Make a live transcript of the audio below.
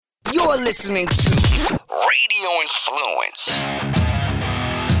You're listening to Radio Influence.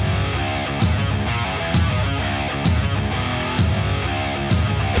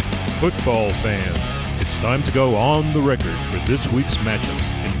 Football fans, it's time to go on the record for this week's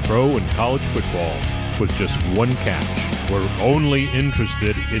matchups in pro and college football with just one catch. We're only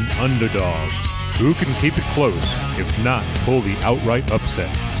interested in underdogs. Who can keep it close, if not pull the outright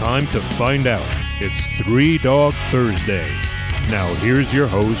upset? Time to find out. It's Three Dog Thursday. Now here's your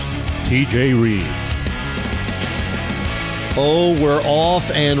host, TJ Reeves. Oh, we're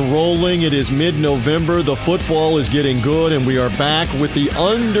off and rolling. It is mid-November. The football is getting good, and we are back with the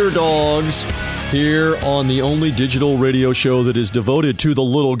underdogs here on the only digital radio show that is devoted to the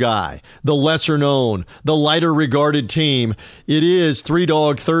little guy, the lesser known, the lighter regarded team. It is Three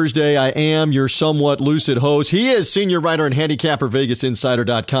Dog Thursday. I am your somewhat lucid host. He is senior writer and handicapper,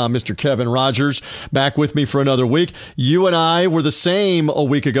 VegasInsider.com, Mr. Kevin Rogers, back with me for another week. You and I were the same a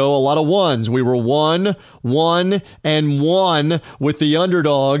week ago, a lot of ones. We were 1-1 with the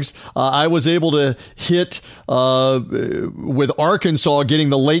underdogs. I was able to hit with Arkansas getting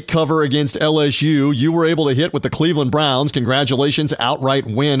the late cover against LSU. You were able to hit with the Cleveland Browns. Congratulations, outright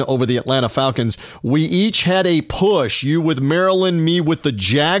win over the Atlanta Falcons. We each had a push. You with Maryland, me with the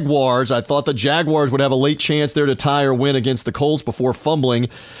Jaguars. I thought the Jaguars would have a late chance there to tie or win against the Colts before fumbling.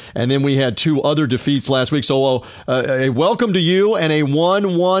 And then we had two other defeats last week. So a welcome to you and a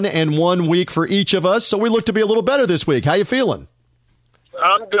 1-1 week for each of us. So we look to be a little better this week. How you feeling?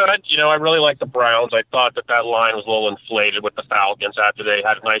 I'm good. I really like the Browns. I thought that line was a little inflated with the Falcons after they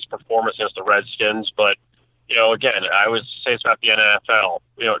had a nice performance against the Redskins. But, again, I would say it's about the NFL.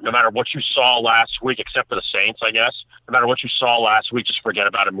 No matter what you saw last week, except for the Saints, I guess, no matter what you saw last week, just forget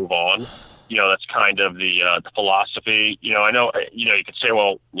about it, move on. That's kind of the philosophy. I know, you could say,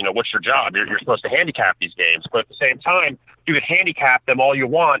 well, what's your job? You're supposed to handicap these games. But at the same time, you could handicap them all you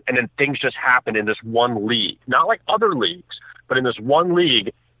want, and then things just happen in this one league. Not like other leagues. But in this one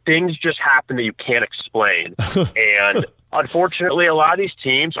league, things just happen that you can't explain. And unfortunately, a lot of these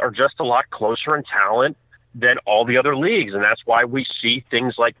teams are just a lot closer in talent than all the other leagues. And that's why we see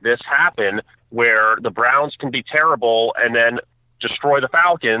things like this happen, where the Browns can be terrible and then destroy the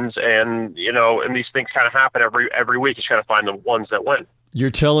Falcons. And, and these things kind of happen every week. You just got to find the ones that win. You're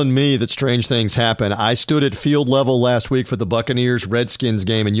telling me that strange things happen. I stood at field level last week for the Buccaneers-Redskins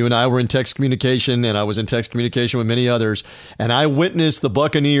game, and you and I were in text communication, and I was in text communication with many others, and I witnessed the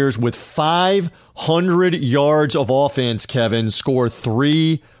Buccaneers with 500 yards of offense, Kevin, score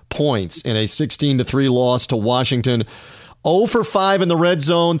 3 points in a 16-3 loss to Washington. 0 for 5 in the red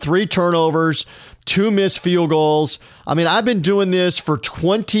zone, 3 turnovers, 2 missed field goals. I mean, I've been doing this for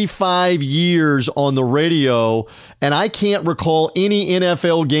 25 years on the radio, and I can't recall any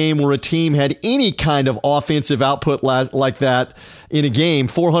NFL game where a team had any kind of offensive output like that in a game,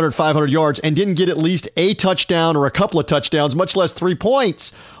 400, 500 yards, and didn't get at least a touchdown or a couple of touchdowns, much less 3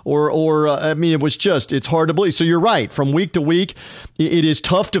 points. It's hard to believe. So you're right. From week to week, it is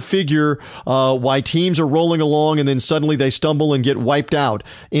tough to figure why teams are rolling along and then suddenly they stumble and get wiped out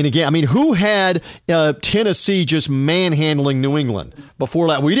in a game. I mean, who had Tennessee just manhandling New England before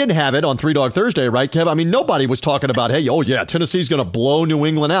that? We didn't have it on Three Dog Thursday, right, Kev? I mean, nobody was talking about, hey, oh yeah, Tennessee's going to blow New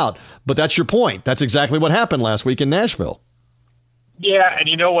England out. But that's your point. That's exactly what happened last week in Nashville. Yeah, and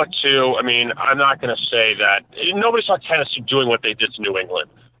you know what, too? I mean, I'm not going to say that. Nobody saw Tennessee doing what they did to New England.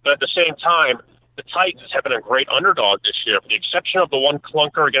 But at the same time, the Titans have been a great underdog this year. With the exception of the one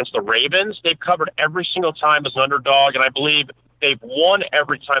clunker against the Ravens, they've covered every single time as an underdog, and I believe they've won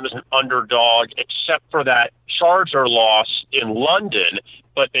every time as an underdog except for that Charger loss in London.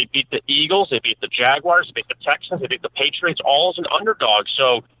 But they beat the Eagles, they beat the Jaguars, they beat the Texans, they beat the Patriots, all as an underdog.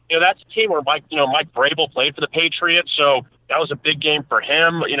 So, that's a team where Mike Vrabel played for the Patriots, so that was a big game for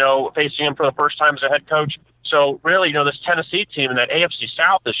him, facing him for the first time as a head coach. So really, this Tennessee team and that AFC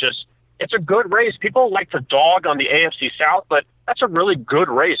South is it's a good race. People like to dog on the AFC South, but that's a really good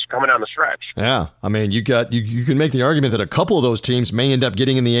race coming down the stretch. Yeah. I mean, you can make the argument that a couple of those teams may end up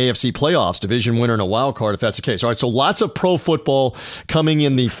getting in the AFC playoffs, division winner and a wild card if that's the case. All right. So lots of pro football coming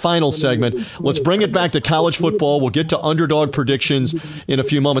in the final segment. Let's bring it back to college football. We'll get to underdog predictions in a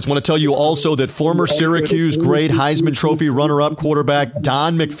few moments. I want to tell you also that former Syracuse great Heisman Trophy runner-up quarterback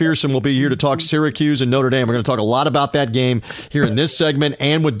Don McPherson will be here to talk Syracuse and Notre Dame. We're going to talk a lot about that game here in this segment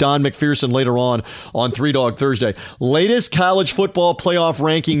and with Don McPherson later on Three Dog Thursday. Latest college college football playoff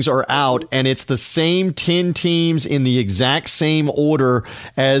rankings are out, and it's the same 10 teams in the exact same order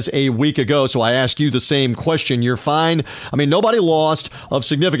as a week ago. So I ask you the same question. You're fine. I mean, nobody lost of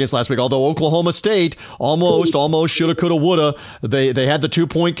significance last week, although Oklahoma State almost shoulda, coulda, woulda. They had the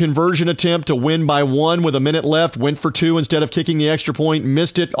 2-point conversion attempt to win by 1 with a minute left, went for 2 instead of kicking the extra point,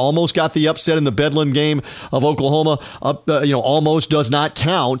 missed it, almost got the upset in the Bedlam game of Oklahoma. Almost does not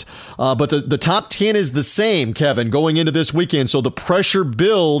count. But the top 10 is the same, Kevin, going into this weekend. So the pressure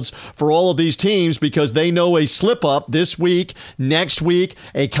builds for all of these teams because they know a slip up this week, next week,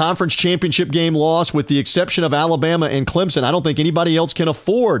 a conference championship game loss with the exception of Alabama and Clemson. I don't think anybody else can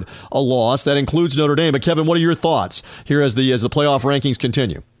afford a loss. That includes Notre Dame. But Kevin, what are your thoughts here as the playoff rankings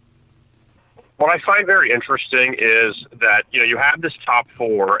continue? What I find very interesting is that, you have this top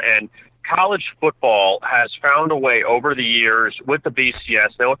 4, and college football has found a way over the years with the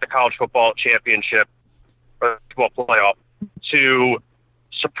BCS, now with the College Football Championship, football playoff, to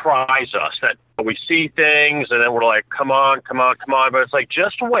surprise us. That we see things and then we're like, come on. But it's like,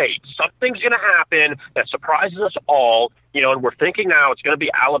 just wait. Something's going to happen that surprises us all, and we're thinking now it's going to be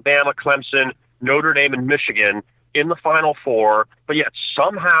Alabama, Clemson, Notre Dame, and Michigan in the Final Four. But yet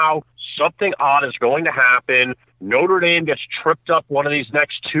somehow something odd is going to happen. Notre Dame gets tripped up one of these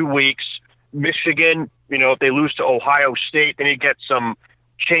next 2 weeks. Michigan, if they lose to Ohio State, then you get some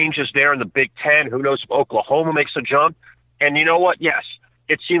changes there in the Big Ten. Who knows if Oklahoma makes a jump? And you know what? Yes,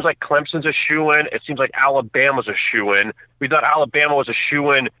 it seems like Clemson's a shoo-in. It seems like Alabama's a shoo-in. We thought Alabama was a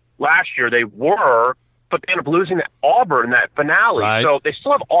shoo-in last year. They were, but they ended up losing to Auburn in that finale. Right. So they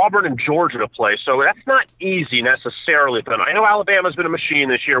still have Auburn and Georgia to play. So that's not easy necessarily. But I know Alabama's been a machine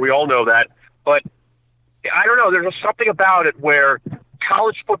this year. We all know that. But I don't know. There's something about it where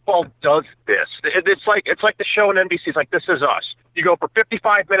college football does this. It's like the show on NBC. It's like, This Is Us. You go for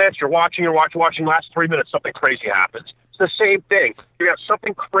 55 minutes, you're watching, last 3 minutes, something crazy happens. It's the same thing. You have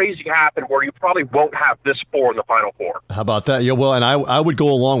something crazy happen where you probably won't have this 4 in the Final Four. How about that? Yeah, well, and I would go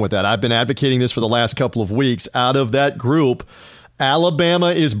along with that. I've been advocating this for the last couple of weeks. Out of that group,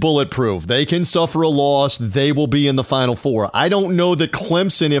 Alabama is bulletproof. They can suffer a loss. They will be in the Final Four. I don't know that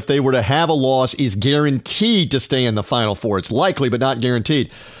Clemson, if they were to have a loss, is guaranteed to stay in the Final Four. It's likely, but not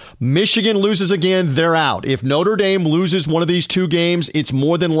guaranteed. Michigan loses again, they're out. If Notre Dame loses one of these 2 games, it's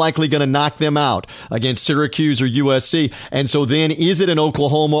more than likely going to knock them out against Syracuse or USC. And so then is it an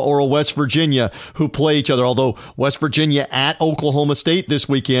Oklahoma or a West Virginia who play each other? Although West Virginia at Oklahoma State this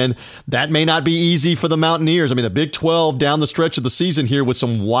weekend, that may not be easy for the Mountaineers. I mean, the Big 12 down the stretch of the season here with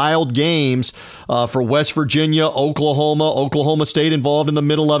some wild games for West Virginia, Oklahoma State involved in the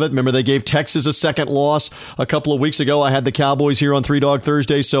middle of it. Remember, they gave Texas a second loss a couple of weeks ago. I had the Cowboys here on 3 Dog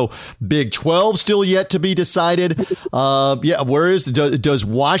Thursday. So Big 12 still yet to be decided. Does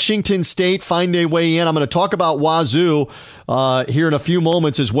Washington State find a way in? I'm going to talk about Wazoo here in a few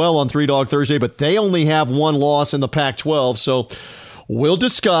moments as well on 3 Dog Thursday, but they only have 1 loss in the Pac-12. So we'll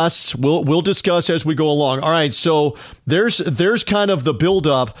discuss. We'll discuss as we go along. All right. So there's kind of the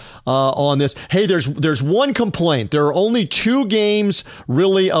buildup on this. Hey, there's one complaint. There are only 2 games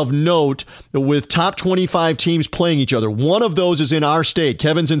really of note with top 25 teams playing each other. One of those is in our state.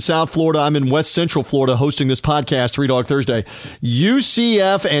 Kevin's in South Florida. I'm in West Central Florida hosting this podcast, 3 Dog Thursday.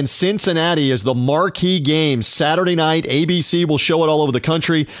 UCF and Cincinnati is the marquee game Saturday night. ABC will show it all over the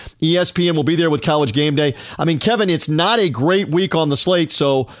country. ESPN will be there with College Game Day. I mean, Kevin, it's not a great week on the slate,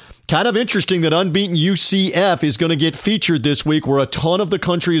 so kind of interesting that unbeaten UCF is going to get featured this week where a ton of the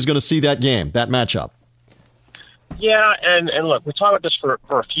country is going to see that game, that matchup. Yeah, and look, we talked about this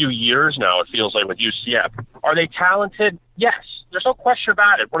for a few years now, it feels like, with UCF. Are they talented? Yes. There's no question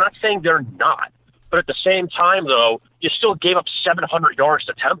about it. We're not saying they're not. But at the same time, though, you still gave up 700 yards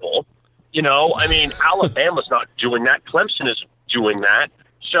to Temple. Alabama's not doing that. Clemson is doing that.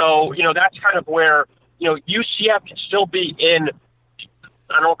 So, that's kind of where, UCF can still be in,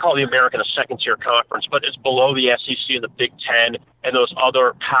 I don't call the American a second-tier conference, but it's below the SEC and the Big Ten and those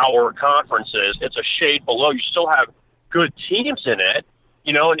other power conferences. It's a shade below. You still have good teams in it,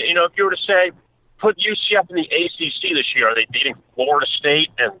 and if you were to say, put UCF in the ACC this year, are they beating Florida State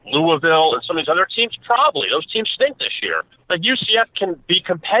and Louisville and some of these other teams? Probably. Those teams stink this year. Like, UCF can be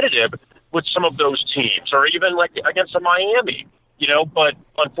competitive with some of those teams, or even like against a Miami. But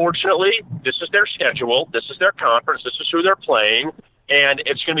unfortunately, this is their schedule. This is their conference. This is who they're playing. And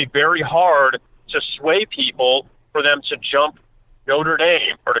it's going to be very hard to sway people for them to jump Notre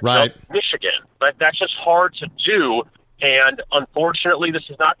Dame or to jump Michigan. That's just hard to do. And unfortunately, this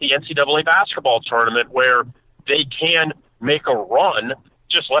is not the NCAA basketball tournament where they can make a run.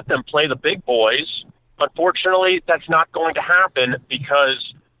 Just let them play the big boys. Unfortunately, that's not going to happen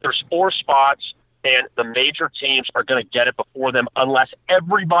because there's 4 spots and the major teams are going to get it before them unless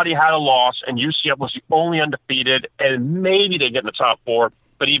everybody had a loss and UCF was the only undefeated, and maybe they get in the top 4.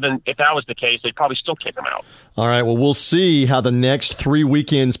 But even if that was the case, they'd probably still kick them out. All right, well, we'll see how the next 3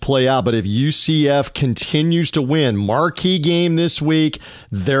 weekends play out. But if UCF continues to win, marquee game this week,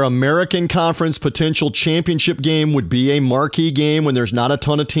 their American Conference potential championship game would be a marquee game when there's not a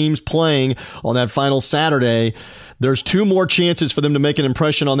ton of teams playing on that final Saturday. There's 2 more chances for them to make an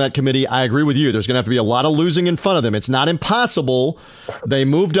impression on that committee. I agree with you. There's going to have to be a lot of losing in front of them. It's not impossible. They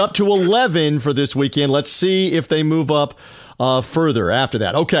moved up to 11 for this weekend. Let's see if they move up further after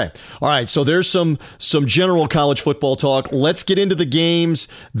that. Okay. All right. So there's some general college football talk. Let's get into the games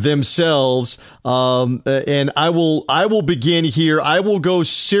themselves. And I will begin here. I will go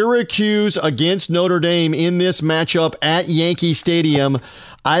Syracuse against Notre Dame in this matchup at Yankee Stadium.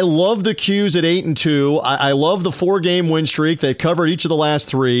 I love the Qs at 8-2. I love the 4-game win streak. They've covered each of the last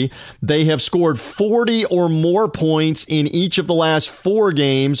 3. They have scored 40 or more points in each of the last 4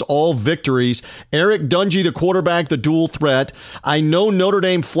 games, all victories. Eric Dungey, the quarterback, the dual threat. I know Notre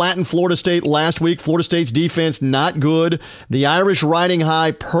Dame flattened Florida State last week. Florida State's defense, not good. The Irish riding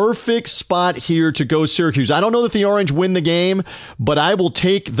high. Perfect spot here to go Syracuse. I don't know that the Orange win the game, but I will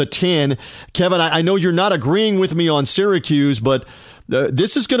take the 10. Kevin, I know you're not agreeing with me on Syracuse, but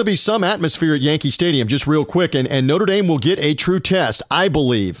this is going to be some atmosphere at Yankee Stadium, just real quick, and Notre Dame will get a true test, I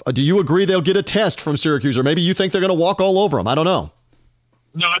believe. Do you agree they'll get a test from Syracuse, or maybe you think they're going to walk all over them? I don't know.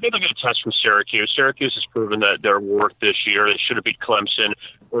 No, I think they'll get a test from Syracuse. Syracuse has proven that they're worth this year. They should have beat Clemson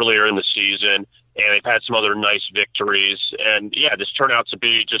earlier in the season, and they've had some other nice victories. And, yeah, this turned out to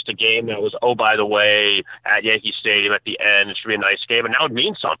be just a game that was, oh, by the way, at Yankee Stadium at the end. It should be a nice game. And now it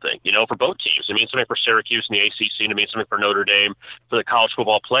means something, for both teams. It means something for Syracuse and the ACC, and it means something for Notre Dame for the college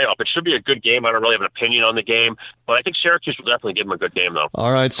football playoff. It should be a good game. I don't really have an opinion on the game, but I think Syracuse will definitely give them a good game, though.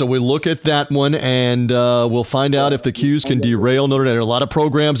 All right, so we look at that one, and we'll find out if the Qs can derail Notre Dame. There are a lot of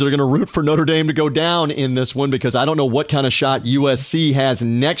programs that are going to root for Notre Dame to go down in this one because I don't know what kind of shot USC has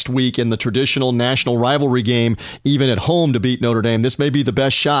next week in the traditional national rivalry game, even at home, to beat Notre Dame. This may be the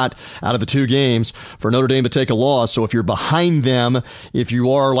best shot out of the 2 games for Notre Dame to take a loss. So if you're behind them, if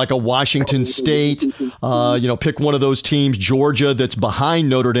you are like a Washington State, pick one of those teams, Georgia, that's behind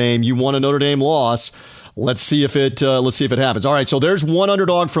Notre Dame, you want a Notre Dame loss. Let's see if it happens. All right, so there's one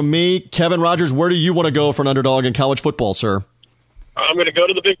underdog from me. Kevin Rogers, where do you want to go for an underdog in college football, sir? I'm going to go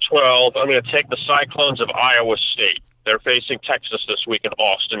to the Big 12. I'm going to take the Cyclones of Iowa State. They're facing Texas this week in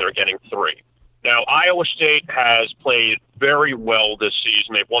Austin. They're getting 3. Now, Iowa State has played very well this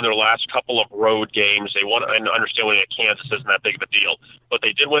season. They've won their last couple of road games. They won, and understand winning at Kansas isn't that big of a deal, but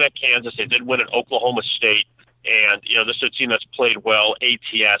they did win at Kansas. They did win at Oklahoma State, and this is a team that's played well,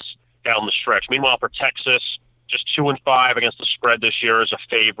 ATS, down the stretch. Meanwhile, for Texas, just 2-5 against the spread this year as a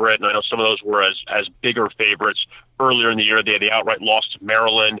favorite, and I know some of those were as bigger favorites earlier in the year. They had the outright loss to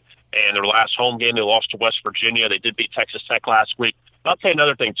Maryland, and their last home game they lost to West Virginia. They did beat Texas Tech last week. I'll tell you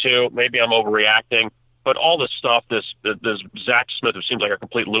another thing, too. Maybe I'm overreacting, but all this stuff, this Zach Smith, who seems like a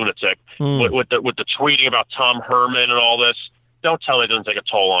complete lunatic, with the tweeting about Tom Herman and all this, don't tell me it doesn't take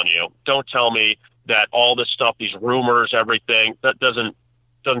a toll on you. Don't tell me that all this stuff, these rumors, everything, that doesn't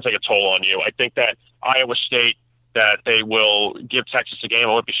take a toll on you. I think that Iowa State, that they will give Texas a game. I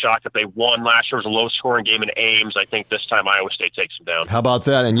wouldn't be shocked if they won. Last year was a low-scoring game in Ames. I think this time Iowa State takes them down. How about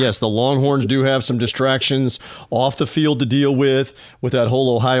that? And yes, the Longhorns do have some distractions off the field to deal with that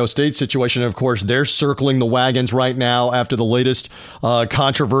whole Ohio State situation. And of course, they're circling the wagons right now after the latest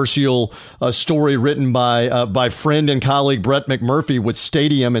controversial story written by friend and colleague Brett McMurphy with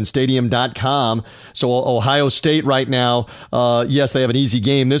Stadium and Stadium.com. So Ohio State right now, yes, they have an easy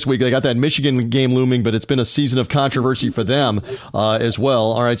game this week. They got that Michigan game looming, but it's been a season of controversy for them as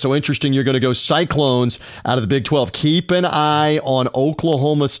well. All right, so interesting. You're going to go Cyclones out of the Big 12. Keep an eye on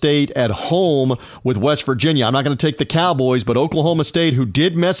Oklahoma State at home with West Virginia. I'm not going to take the Cowboys, but Oklahoma State, who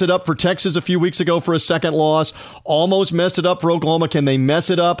did mess it up for Texas a few weeks ago for a second loss, almost messed it up for Oklahoma. Can they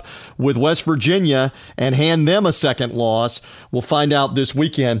mess it up with West Virginia and hand them a second loss? We'll find out this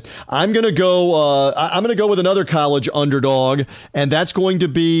weekend. I'm going to go with another college underdog, and that's going to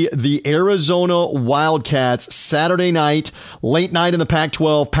be the Arizona Wildcats. Saturday night, late night in the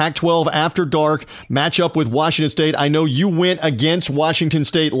Pac-12, Pac-12 after dark matchup with Washington State. I know you went against Washington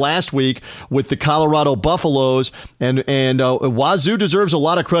State last week with the Colorado Buffaloes, and Wazoo deserves a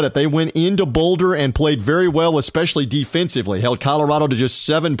lot of credit. They went into Boulder and played very well, especially defensively. Held Colorado to just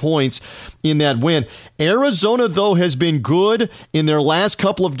 7 points in that win. Arizona, though, has been good in their last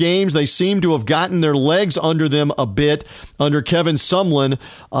couple of games. They seem to have gotten their legs under them a bit under Kevin Sumlin.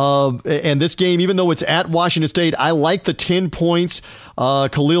 And this game, even though it's at Washington State, State. I like the 10 points.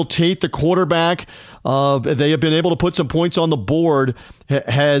 Khalil Tate, the quarterback, they have been able to put some points on the board,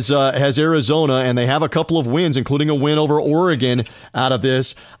 has Arizona, and they have a couple of wins, including a win over Oregon out of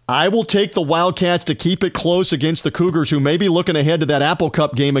this. I will take the Wildcats to keep it close against the Cougars, who may be looking ahead to that Apple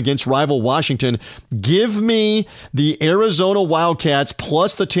Cup game against rival Washington. Give me the Arizona Wildcats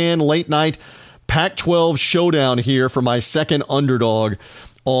plus the 10 late night Pac-12 showdown here for my second underdog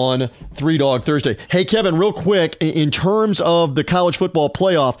on Three Dog Thursday. Hey, Kevin, real quick, in terms of the college football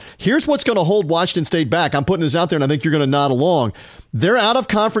playoff, here's what's going to hold Washington State back. I'm putting this out there, and I think you're going to nod along. Their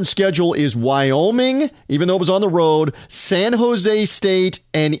out-of-conference schedule is Wyoming, even though it was on the road, San Jose State,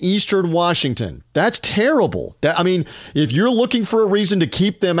 and Eastern Washington. That's terrible. If you're looking for a reason to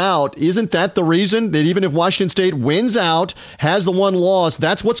keep them out, isn't that the reason that even if Washington State wins out, has the one loss,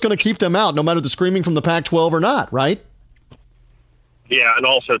 that's what's going to keep them out, no matter the screaming from the Pac-12 or not, right? Yeah, and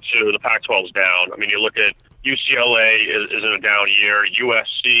also, too, the Pac-12's down. I mean, you look at UCLA is in a down year.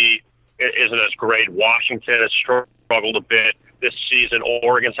 USC isn't as great. Washington has struggled a bit this season.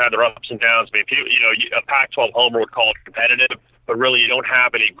 Oregon's had their ups and downs. I mean, a Pac-12 homer would call it competitive, but really you don't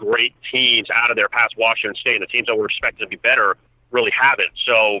have any great teams out of there past Washington State. And the teams that were expected to be better really haven't.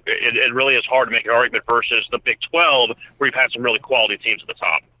 So it really is hard to make an argument versus the Big 12, where you've had some really quality teams at the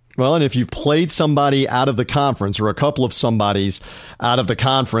top. Well, and if you've played somebody out of the conference or a couple of somebodies out of the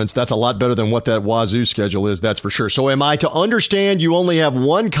conference, that's a lot better than what that Wazoo schedule is, that's for sure. So am I to understand you only have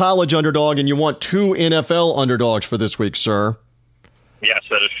one college underdog and you want two NFL underdogs for this week, sir? Yes,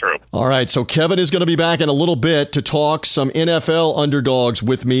 that is true. All right, so Kevin is going to be back in a little bit to talk some NFL underdogs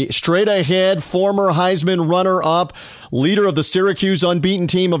with me. Straight ahead, former Heisman runner-up, leader of the Syracuse unbeaten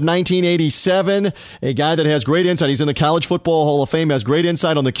team of 1987, a guy that has great insight. He's in the College Football Hall of Fame, has great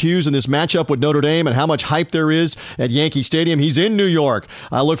insight on the Qs in this matchup with Notre Dame and how much hype there is at Yankee Stadium. He's in New York.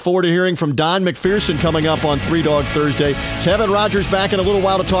 I look forward to hearing from Don McPherson coming up on Three Dog Thursday. Kevin Rogers back in a little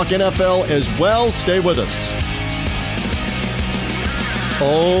while to talk NFL as well. Stay with us.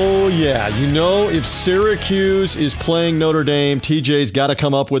 Oh, yeah. If Syracuse is playing Notre Dame, TJ's got to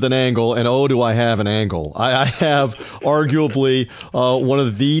come up with an angle, and oh, do I have an angle. I have arguably one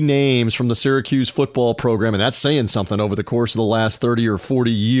of the names from the Syracuse football program, and that's saying something over the course of the last 30 or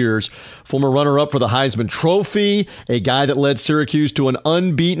 40 years. Former runner-up for the Heisman Trophy, a guy that led Syracuse to an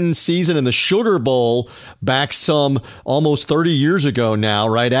unbeaten season in the Sugar Bowl back some almost 30 years ago now,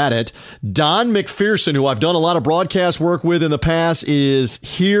 right at it. Don McPherson, who I've done a lot of broadcast work with in the past, is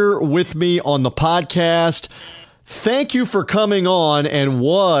here with me on the podcast. Thank you for coming on, and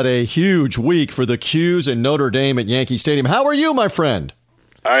what a huge week for the Qs and Notre Dame at Yankee Stadium. How are you, my friend?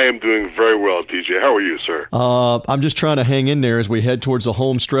 I am doing very well, DJ. How are you, sir? I'm just trying to hang in there as we head towards the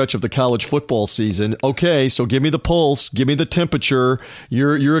home stretch of the college football season. Okay, so give me the pulse, give me the temperature.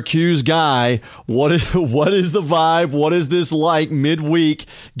 You're a Qs guy. What is the vibe? What is this like midweek,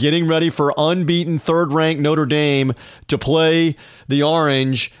 getting ready for unbeaten third-ranked Notre Dame to play the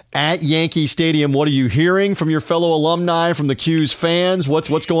Orange at Yankee Stadium? What are you hearing from your fellow alumni, from the Qs fans?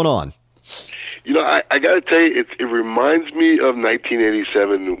 What's going on? I got to tell you, it reminds me of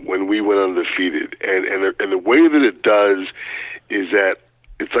 1987 when we went undefeated, and the way that it does is that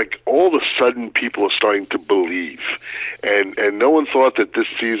it's like all of a sudden people are starting to believe, and no one thought that this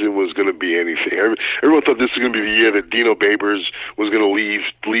season was going to be anything. Everyone thought this was going to be the year that Dino Babers was going to leave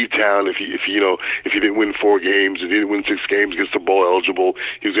town if he didn't win 4 games, if he didn't win 6 games against the bowl eligible,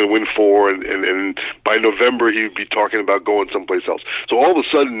 he was going to win 4, and by November he'd be talking about going someplace else. So all of a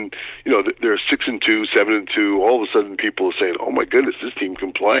sudden, they're 6-2, 7-2. All of a sudden, people are saying, "Oh my goodness, this team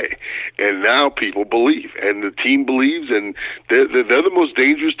can play," and now people believe, and the team believes, and they're the most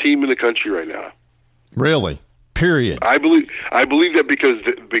dangerous team in the country right now. Really? Period. I believe that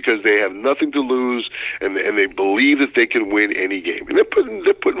because they have nothing to lose, and they believe that they can win any game, and they're putting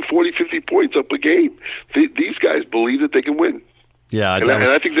 40, 50 points up a game. These guys believe that they can win. Yeah, and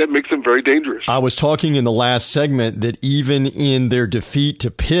I think that makes them very dangerous. I was talking in the last segment that even in their defeat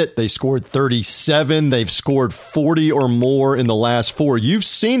to Pitt, they scored 37. They've scored 40 or more in the last 4. You've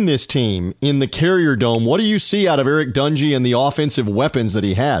seen this team in the Carrier Dome. What do you see out of Eric Dungey and the offensive weapons that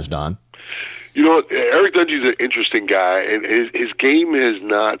he has, Don? Eric Dungey's an interesting guy, and his game has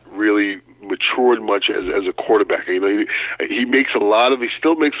not really matured much as a quarterback. He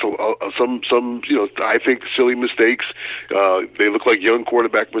still makes some I think silly mistakes. They look like young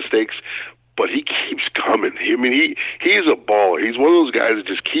quarterback mistakes, but he keeps coming. He's a baller. He's one of those guys that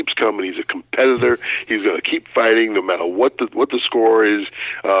just keeps coming. He's a competitor. He's going to keep fighting no matter what the score is.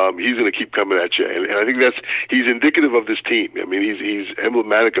 He's going to keep coming at you, and I think he's indicative of this team. He's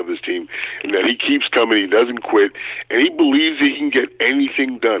emblematic of this team in that he keeps coming. He doesn't quit, and he believes he can get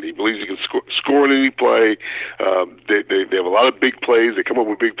anything done. He believes he can score in any play. They have a lot of big plays. They come up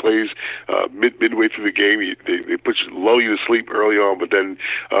with big plays midway through the game. They lull you to sleep early on, but then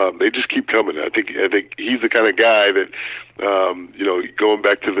they just keep coming. I think he's the kind of guy that going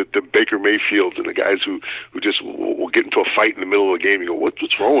back to the Baker Mayfields and the guys who just will get into a fight in the middle of the game. You go, what's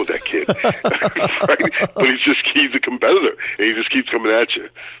wrong with that kid? Right? But he's a competitor, and he just keeps coming at you.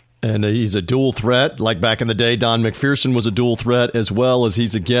 And he's a dual threat. Like back in the day, Don McPherson was a dual threat, as well as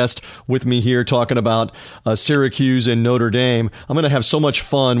he's a guest with me here talking about Syracuse and Notre Dame. I'm going to have so much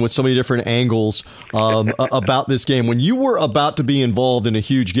fun with so many different angles about this game. When you were about to be involved in a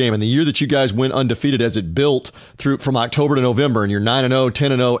huge game, and the year that you guys went undefeated as it built through from October to November, and you're 9-0,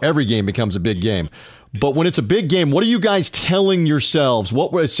 10-0, every game becomes a big game. But when it's a big game, what are you guys telling yourselves?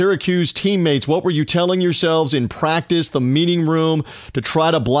 What were Syracuse teammates? What were you telling yourselves in practice, the meeting room, to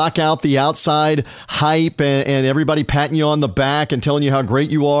try to block out the outside hype and everybody patting you on the back and telling you how great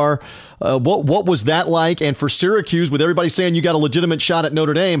you are? What was that like? And for Syracuse, with everybody saying you got a legitimate shot at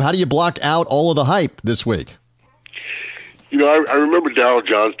Notre Dame, how do you block out all of the hype this week? I remember Darryl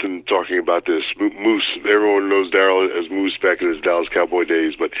Johnston talking about this. Moose, everyone knows Darryl as Moose back in his Dallas Cowboy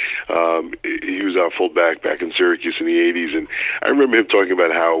days, but he was our fullback back in Syracuse in the 80s. And I remember him talking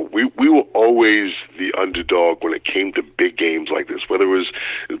about how we were always the underdog when it came to big games like this, whether it was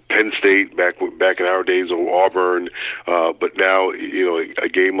Penn State back in our days or Auburn, but now, a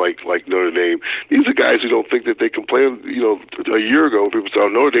game like Notre Dame. These are guys who don't think that they can play. A year ago, people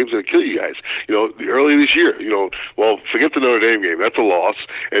said, Notre Dame's going to kill you guys. Early this year, well, forget the Notre Dame game. That's a loss.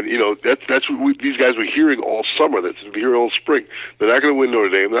 And, that's what these guys were hearing all summer. That's hearing all spring. They're not going to win Notre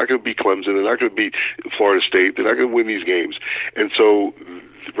Dame. They're not going to beat Clemson. They're not going to beat Florida State. They're not going to win these games. And so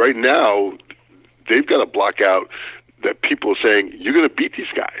right now, they've got to block out that people are saying, you're going to beat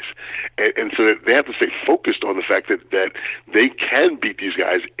these guys. And so that they have to stay focused on the fact that they can beat these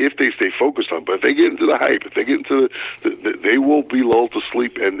guys if they stay focused on. But if they get into the hype, if they get into they will be lulled to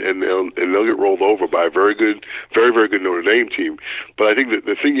sleep and they'll get rolled over by a very, very good Notre Dame team. But I think that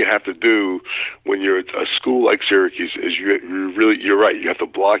the thing you have to do when you're a school like Syracuse is you're right. You have to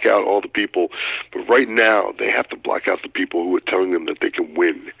block out all the people. But right now, they have to block out the people who are telling them that they can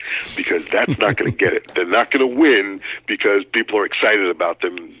win, because that's not going to get it. They're not going to win because people are excited about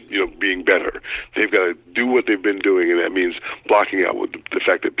them, being better. They've got to do what they've been doing, and that means blocking out with the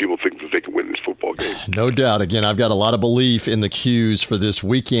fact that people think that they can win this football game. No doubt. Again, I've got a lot of belief in the Qs for this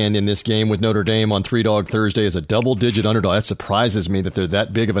weekend in this game with Notre Dame on Three Dog Thursday as a double-digit underdog. That surprises me that they're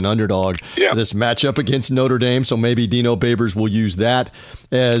that big of an underdog for this matchup against Notre Dame, so maybe Dino Babers will use that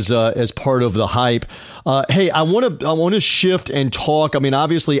as part of the hype. Hey, I want to shift and talk.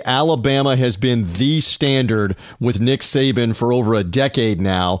 Obviously, Alabama has been the standard with Nick Saban for over a decade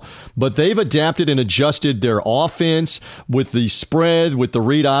now, but they've adapted and adjusted their offense with the spread, with the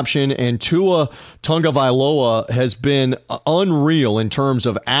read option, and Tua Tagovailoa has been unreal in terms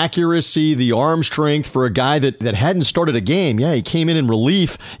of accuracy, the arm strength for a guy that hadn't started a game. Yeah, he came in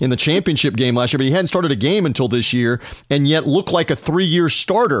relief in the championship game last year, but he hadn't started a game until this year, and yet looked like a 3-year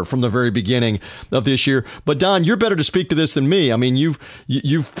starter from the very beginning of this year. But Don, you're better to speak to this than me.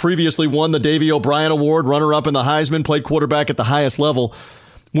 You've previously won the Davey O'Brien Award, runner-up in the Heisman, played quarterback at the highest level.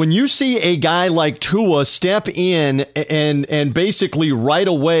 When you see a guy like Tua step in and basically right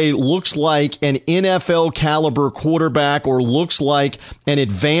away looks like an NFL caliber quarterback or looks like an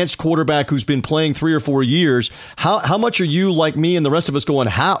advanced quarterback who's been playing 3 or 4 years, how much are you, like me and the rest of us, going,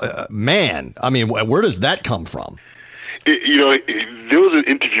 where does that come from? There was an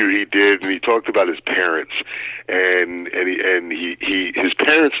interview he did, and he talked about his parents, and his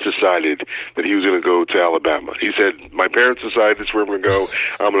parents decided that he was going to go to Alabama. He said, "My parents decided this is where I'm going to go.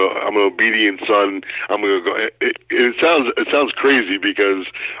 I'm an obedient son. I'm going to go." It sounds crazy because,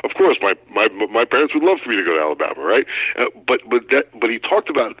 of course, my parents would love for me to go to Alabama, right? But he talked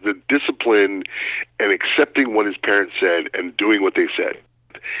about the discipline and accepting what his parents said and doing what they said.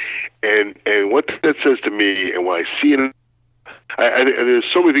 And what that says to me, and when I see it, there's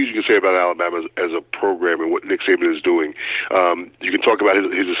so many things you can say about Alabama as a program and what Nick Saban is doing. You can talk about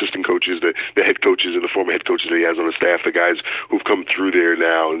his assistant coaches, the head coaches and the former head coaches that he has on his staff, the guys who've come through there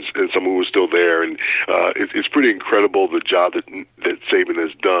now, and some who are still there. And it's pretty incredible the job that Saban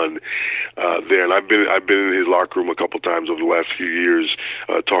has done. there. And I've been in his locker room a couple times over the last few years,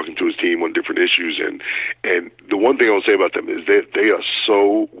 talking to his team on different issues. And the one thing I will say about them is that they are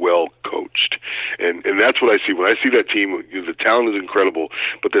so well coached, and that's what I see when I see that team. The talent is incredible,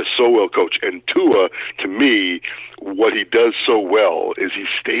 but they're so well coached. And Tua, to me, what he does so well is he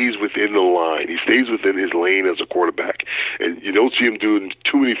stays within the line. He stays within his lane as a quarterback, and you don't see him doing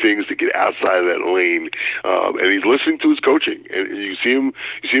too many things to get outside of that lane. And he's listening to his coaching, and you see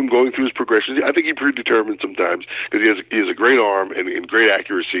him going through his progressions. I think he predetermines sometimes because he has a great arm and great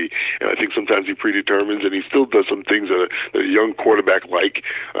accuracy, and I think sometimes he predetermines, and he still does some things that a young quarterback like.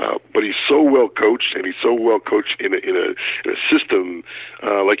 But he's so well coached, and he's so well coached in a system,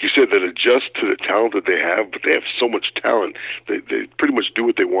 like you said, that adjusts to the talent that they have. But they have so much talent; they pretty much do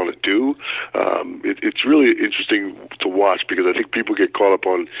what they want to do. It's really interesting to watch because I think people get caught up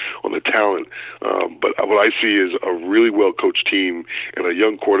on the talent. But what I see is a really well coached team and a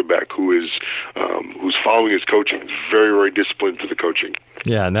young quarterback who's following his coaching, very, very disciplined to the coaching.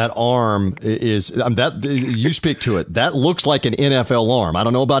 Yeah, and that arm is that you speak to it. That looks like an NFL arm. I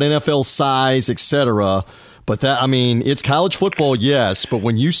don't know about NFL size, etc. But that, I mean, it's college football, yes. But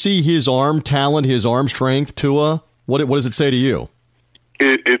when you see his arm talent, his arm strength, Tua, what does it say to you?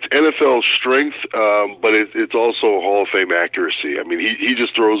 It's NFL strength, but it's also Hall of Fame accuracy. I mean, he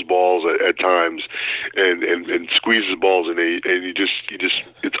just throws balls at times and squeezes balls, and you just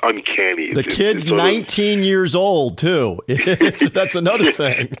it's uncanny. The kid's 19 years old too. That's another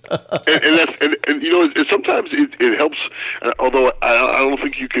thing. and you know, sometimes it helps. Although I don't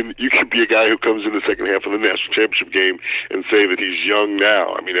think you can be a guy who comes in the second half of the national championship game and say that he's young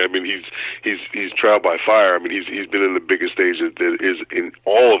now. I mean he's trial by fire. I mean he's been in the biggest stage that is in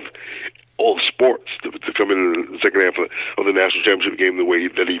all of sports to come in the second half of the national championship game the way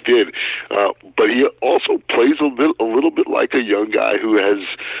that he did. But he also plays a little bit like a young guy who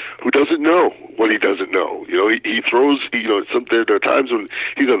doesn't know what he doesn't know. You know, he throws. You know, there are times when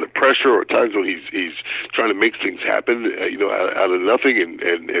he's under pressure, or times when he's trying to make things happen. You know, out of nothing,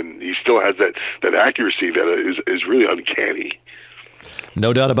 and he still has that accuracy that is really uncanny.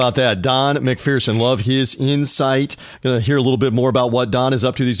 No doubt about that. Don McPherson, love his insight. Going to hear a little bit more about what Don is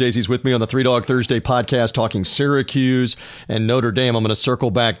up to these days. He's with me on the Three Dog Thursday podcast talking Syracuse and Notre Dame. I'm going to circle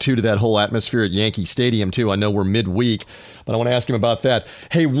back, too, to that whole atmosphere at Yankee Stadium, too. I know we're midweek, but I want to ask him about that.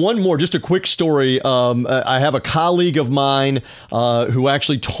 Hey, one more, just a quick story. I have a colleague of mine who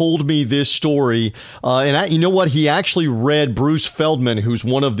actually told me this story. You know what? He actually read Bruce Feldman, who's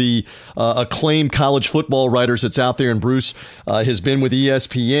one of the acclaimed college football writers that's out there. And Bruce has been with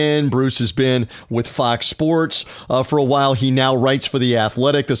ESPN. Bruce has been with Fox Sports for a while. He now writes for The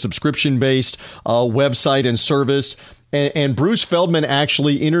Athletic, the subscription-based website and service. And Bruce Feldman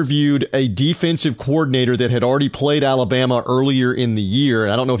actually interviewed a defensive coordinator that had already played Alabama earlier in the year.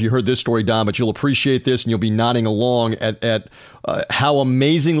 And I don't know if you heard this story, Don, but you'll appreciate this and you'll be nodding along at how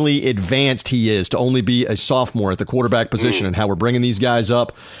amazingly advanced he is to only be a sophomore at the quarterback position, and how we're bringing these guys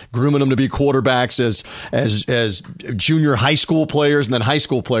up, grooming them to be quarterbacks as junior high school players and then high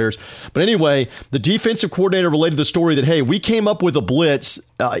school players. But anyway, the defensive coordinator related the story that, hey, we came up with a blitz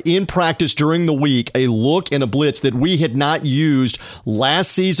in practice during the week, a look and a blitz that we had not used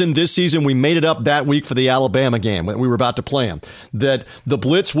last season. This season, we made it up that week for the Alabama game when we were about to play them. That the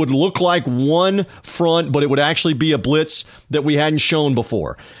blitz would look like one front, but it would actually be a blitz that we hadn't shown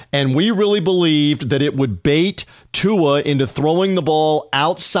before. And we really believed that it would bait Tua into throwing the ball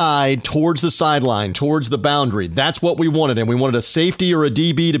outside towards the sideline, towards the boundary. That's what we wanted. And we wanted a safety or a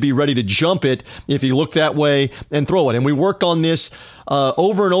DB to be ready to jump it if he looked that way and throw it. And we worked on this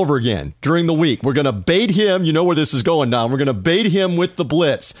over and over again during the week. We're going to bait him. You know where this is going now. We're going to bait him with the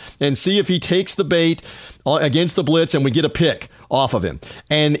blitz and see if he takes the bait against the blitz and we get a pick off of him.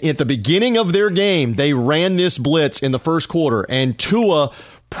 And at the beginning of their game, they ran this blitz in the first quarter, and Tua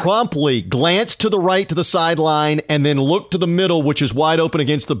promptly glanced to the right to the sideline and then looked to the middle, which is wide open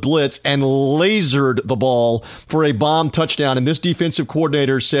against the blitz, and lasered the ball for a bomb touchdown. And this defensive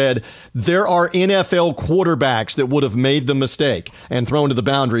coordinator said there are NFL quarterbacks that would have made the mistake and thrown to the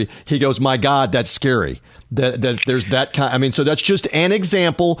boundary. He goes, my God, that's scary. That there's that kind. I mean, so that's just an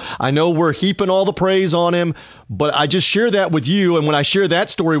example. I know we're heaping all the praise on him, but I just share that with you. And when I share that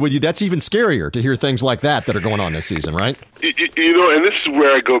story with you, that's even scarier to hear things like that are going on this season, right? You know, and this is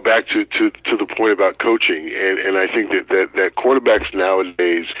where I go back to the point about coaching, and I think that quarterbacks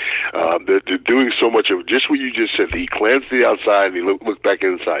nowadays, they're doing so much of just what you just said. He glanced to the outside and he looked back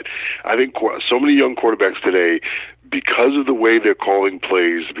inside. I think so many young quarterbacks today because of the way they're calling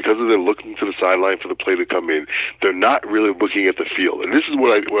plays, because of they're looking to the sideline for the play to come in, they're not really looking at the field. And this is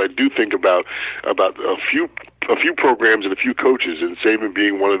what I do think about a few programs and a few coaches, and Saban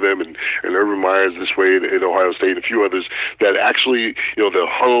being one of them, and Urban Meyer's this way in Ohio State, and a few others that actually, they'll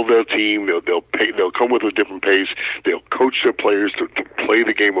huddle their team, they'll come with a different pace, they'll coach their players to play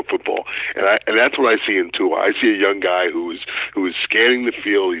the game of football, and that's what I see in Tua. I see a young guy who is scanning the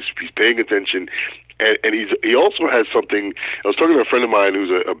field, he's paying attention. And he also has something. I was talking to a friend of mine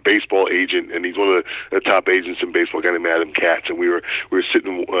who's a baseball agent, and he's one of the top agents in baseball, a guy named Adam Katz. And we were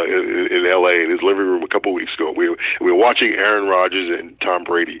sitting in L.A. in his living room a couple of weeks ago. We were watching Aaron Rodgers and Tom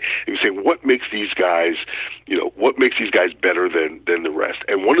Brady. And he was saying, what makes these guys, better than the rest?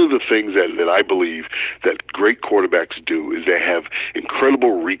 And one of the things that I believe that great quarterbacks do is they have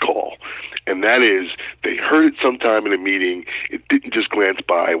incredible recall. And that is, they heard it sometime in a meeting. It didn't just glance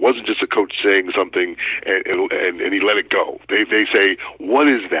by. It wasn't just a coach saying something and he let it go. They say, what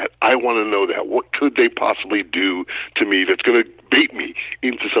is that? I want to know that. What could they possibly do to me that's going to bait me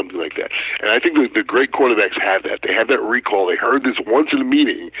into something like that? And I think the great quarterbacks have that. They have that recall. They heard this once in a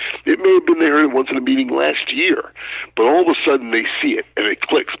meeting. It may have been they heard it once in a meeting last year, but all of a sudden they see it and it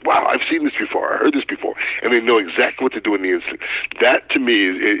clicks. Wow, I've seen this before. I heard this before. And they know exactly what to do in the instant. That, to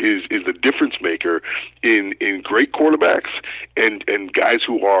me, is the difference maker in great quarterbacks and guys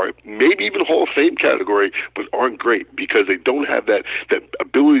who are maybe even Hall of Fame category, but aren't great because they don't have that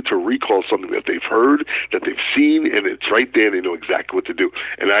ability to recall something that they've heard, that they've seen, and it's right there. And they know exactly what to do.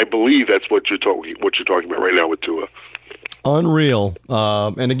 And I believe that's what you're talking about right now with Tua. Unreal.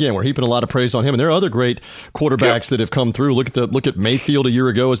 And again, we're heaping a lot of praise on him. And there are other great quarterbacks that have come through. Look at Mayfield a year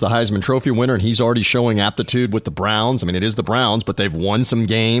ago as the Heisman Trophy winner, and he's already showing aptitude with the Browns. I mean, it is the Browns, but they've won some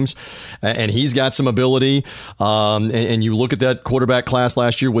games, and he's got some ability. And you look at that quarterback class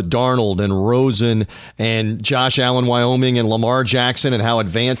last year with Darnold and Rosen and Josh Allen, Wyoming, and Lamar Jackson, and how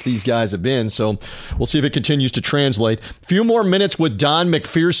advanced these guys have been. So we'll see if it continues to translate. A few more minutes with Don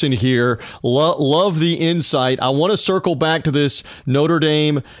McPherson here. Love the insight. I want to circle back to this Notre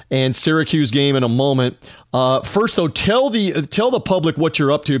Dame and Syracuse game in a moment. First, though, tell the public what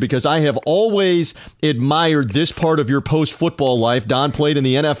you're up to, because I have always admired this part of your post-football life. Don played in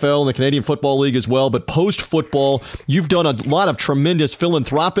the NFL and the Canadian Football League as well, but post-football, you've done a lot of tremendous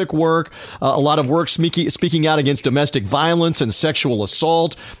philanthropic work, a lot of work speaking out against domestic violence and sexual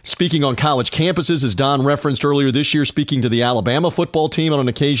assault, speaking on college campuses, as Don referenced earlier this year, speaking to the Alabama football team on an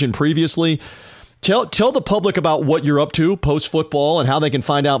occasion previously. Tell the public about what you're up to post-football and how they can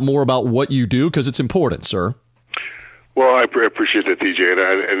find out more about what you do, because it's important, sir. Well, I appreciate that, TJ,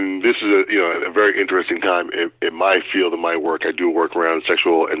 and this is a very interesting time in my field, in my work. I do work around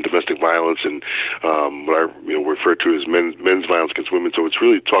sexual and domestic violence, and what I refer to as men's violence against women. So it's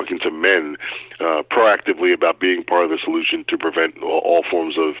really talking to men proactively about being part of the solution to prevent all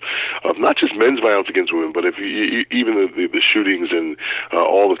forms of not just men's violence against women, but even the shootings and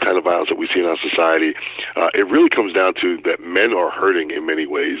all the kind of violence that we see in our society. It really comes down to that men are hurting in many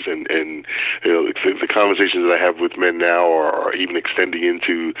ways, and the conversations that I have with men now are even extending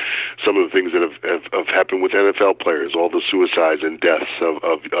into some of the things that have happened with NFL players, all the suicides and deaths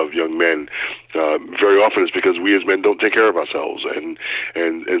of young men. Very often it's because we as men don't take care of ourselves, and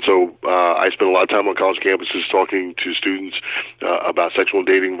so I spend a lot of time on college campuses talking to students about sexual and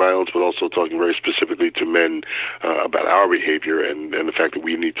dating violence, but also talking very specifically to men about our behavior and the fact that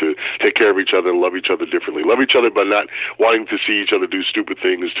we need to take care of each other and love each other differently. Love each other, but not wanting to see each other do stupid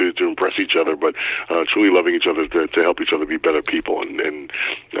things to impress each other, but truly loving each other to help each other be better people. And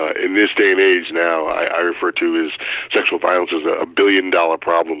in this day and age now, I refer to as sexual violence as a $1 billion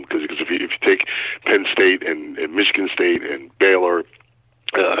problem, because if you take Penn State and Michigan State and Baylor,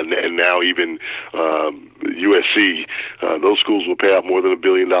 and now even USC, those schools will pay out more than $1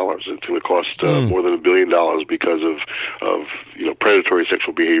 billion. It's going to cost more than $1 billion because of predatory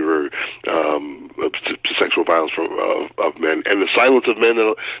sexual behavior, sexual violence of men, and the silence of men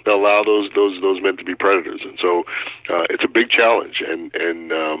that allow those men to be predators. And so it's a big challenge, and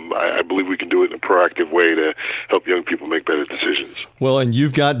I believe we can do it in a proactive way to help young people make better decisions. Well, and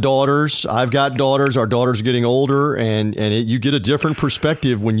you've got daughters. I've got daughters. Our daughters are getting older, and you get a different perspective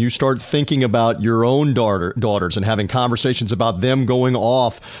when you start thinking about your own daughters and having conversations about them going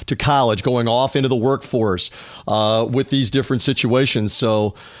off to college, going off into the workforce with these different situations.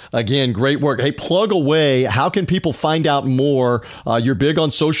 So, again, great work. Hey, plug away. How can people find out more? You're big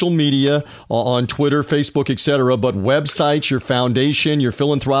on social media, on Twitter, Facebook, etc., but websites, your foundation, your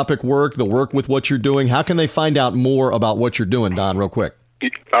philanthropic work, the work with what you're doing, how can they find out more about what you're doing, Don, real quick?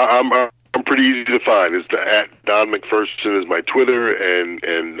 I'm pretty easy to find. It's at Don McPherson is my Twitter, and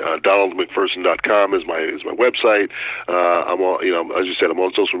DonaldMcPherson.com is my website. I'm all, as you said, I'm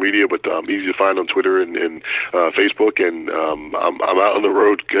on social media, but I'm easy to find on Twitter and Facebook, and I'm out on the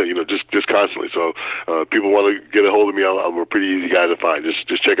road, just constantly. So people want to get a hold of me. I'm a pretty easy guy to find.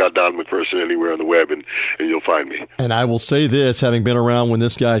 Just check out Don McPherson anywhere on the web, and you'll find me. And I will say this, having been around when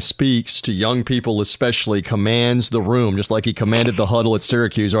this guy speaks to young people especially, commands the room, just like he commanded the huddle at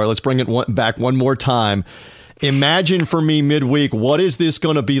Syracuse. All right, let's bring it back one more time. Imagine for me midweek, what is this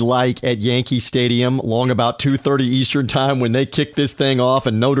going to be like at Yankee Stadium along about 2:30 Eastern time when they kick this thing off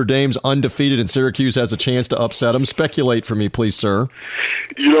and Notre Dame's undefeated and Syracuse has a chance to upset them? Speculate for me, please, sir.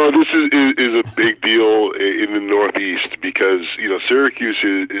 This is a big deal in the Northeast because, Syracuse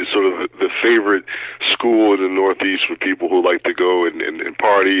is sort of the favorite school in the Northeast for people who like to go and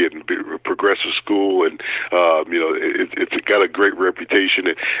party and be a progressive school. And, it's got a great reputation.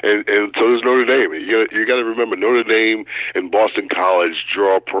 And so does Notre Dame. You got to remember, Notre Dame and Boston College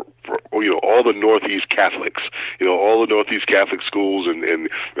draw all the Northeast Catholics, all the Northeast Catholic schools and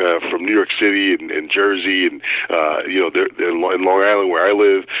from New York City and Jersey and they're in Long Island where I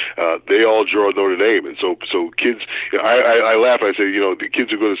live, they all draw Notre Dame, and so kids. I laugh. I say, the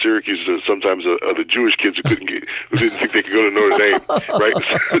kids who go to Syracuse sometimes are the Jewish kids who didn't think they could go to Notre Dame,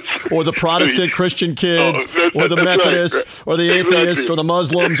 right? Or the Protestant Christian kids, or the Methodists, right. Or the atheists, or the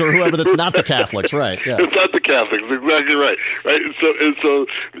Muslims, or whoever that's not the Catholics, right? Yeah. It's not the Catholics, exactly right. And so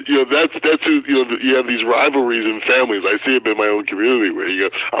that's who you have these rivalries in families. I see it in my own community where you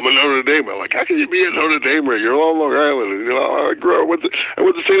go, I'm a Notre Dame. I'm like, how can you be a Notre Damer? You're on Long Island, and I went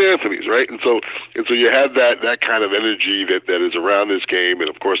to St. Anthony's, right? And so you have that kind of energy that is around this game, and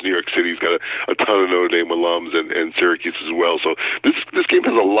of course New York City's got a ton of Notre Dame alums and Syracuse as well. So this game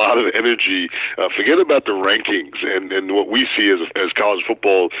has a lot of energy. Forget about the rankings and what we see as college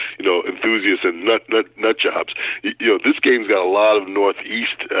football enthusiasts and nut jobs. This game's got a lot of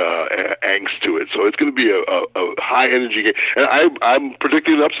Northeast angst to it, so it's going to be a high energy game. And I'm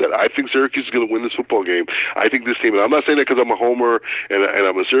predicting an upset. I think Syracuse is going to win this football game. I think this team, and I'm not saying that because I'm a homer and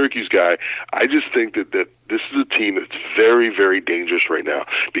I'm a Syracuse guy. I just think that this is a team that's very, very dangerous right now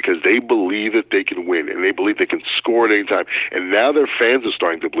because they believe that they can win and they believe they can score at any time. And now their fans are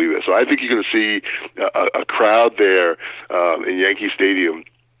starting to believe that. So I think you're going to see a crowd there in Yankee Stadium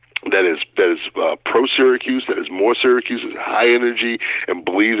that is pro Syracuse, that is more Syracuse, is high energy, and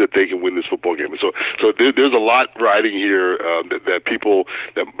believes that they can win this football game. And so there's a lot riding here that people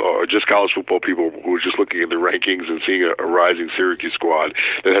that are just college football people who are just looking at the rankings and seeing a rising Syracuse squad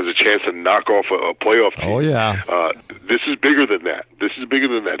that has a chance to knock off a playoff team. Oh yeah, this is bigger than that. This is bigger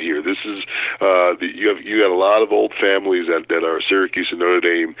than that here. This is you got a lot of old families that are Syracuse and Notre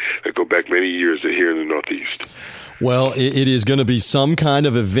Dame that go back many years here in the Northeast. Well, it is going to be some kind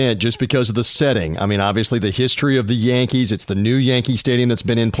of event just because of the setting. I mean, obviously the history of the Yankees. It's the new Yankee Stadium that's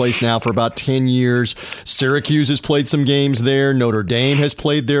been in place now for about 10 years. Syracuse has played some games there. Notre Dame has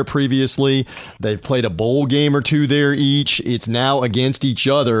played there previously. They've played a bowl game or two there each. It's now against each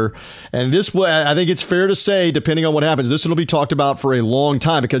other. And this, I think it's fair to say, depending on what happens, this will be talked about for a long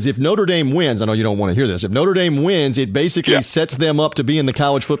time because if Notre Dame wins, I know you don't want to hear this, if Notre Dame wins, it basically sets them up to be in the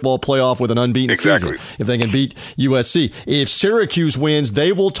college football playoff with an unbeaten season. If they can beat USC. If Syracuse wins,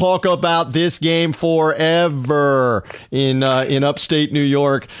 they will talk about this game forever in upstate New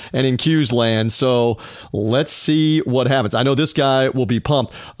York and in Q's land. So let's see what happens. I know this guy will be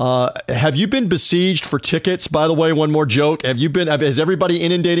pumped. Have you been besieged for tickets, by the way? One more joke. Has everybody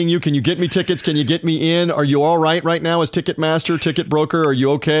inundating you? Can you get me tickets? Can you get me in? Are you all right now as Ticketmaster, ticket broker? Are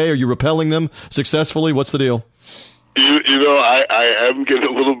you okay? Are you repelling them successfully? What's the deal? I am getting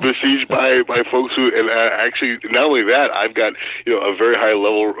a little besieged by folks who, and actually, not only that, I've got a very high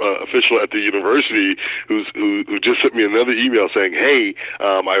level official at the university who just sent me another email saying, "Hey,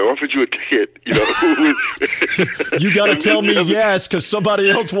 I offered you a ticket." You got to tell me yes, because somebody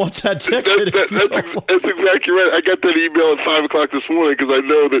else wants that ticket. That's exactly right. I got that email at 5:00 this morning because I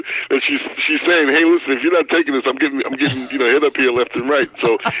know that she's saying, "Hey, listen, if you're not taking this, I'm getting hit up here left and right."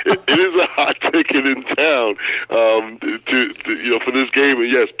 So it is a hot ticket in town. For this game,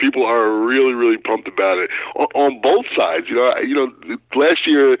 and yes, people are really, really pumped about it on both sides. Last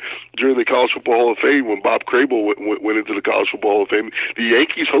year during the College Football Hall of Fame, when Bob Crable went into the College Football Hall of Fame, the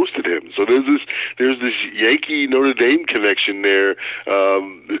Yankees hosted him. So there's this Yankee Notre Dame connection there.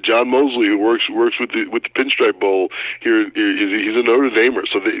 John Mosley, who works with the Pinstripe Bowl here, he's a Notre Damer.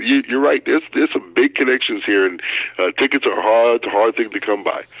 So you're right. There's some big connections here, and tickets are hard thing to come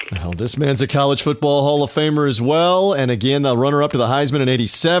by. Well, this man's a College Football Hall of Famer as well. well. And again, the runner-up to the Heisman in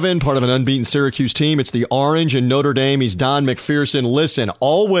 87, part of an unbeaten Syracuse team. It's the Orange and Notre Dame. He's Don McPherson. Listen,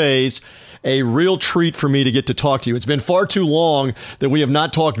 always a real treat for me to get to talk to you. It's been far too long that we have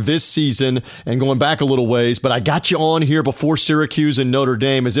not talked this season and going back a little ways, but I got you on here before Syracuse and Notre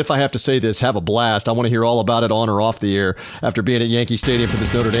Dame. As if I have to say this, have a blast. I want to hear all about it on or off the air after being at Yankee Stadium for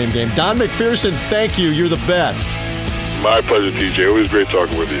this Notre Dame game. Don McPherson, thank you. You're the best. My pleasure, TJ. Always great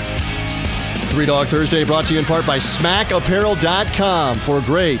talking with you. Three Dog Thursday brought to you in part by SmackApparel.com for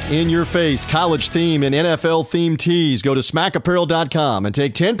great, in-your-face, college-theme and NFL-themed tees. Go to SmackApparel.com and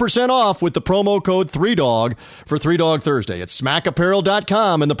take 10% off with the promo code 3DOG for Three Dog Thursday. It's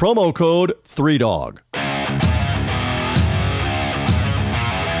SmackApparel.com and the promo code 3DOG.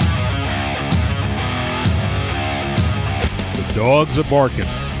 The dogs are barking.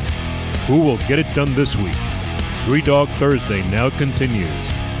 Who will get it done this week? Three Dog Thursday now continues.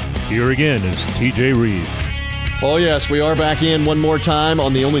 Here again is TJ Reeves. Oh, yes, we are back in one more time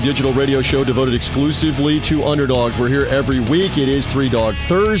on the only digital radio show devoted exclusively to underdogs. We're here every week. It is Three Dog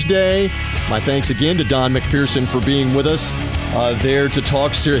Thursday. My thanks again to Don McPherson for being with us there to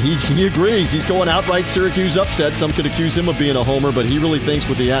talk. He agrees. He's going outright Syracuse upset. Some could accuse him of being a homer, but he really thinks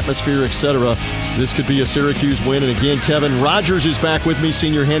with the atmosphere, etc., this could be a Syracuse win. And again, Kevin Rogers is back with me,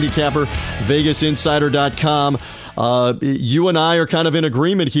 senior handicapper, VegasInsider.com. You and I are kind of in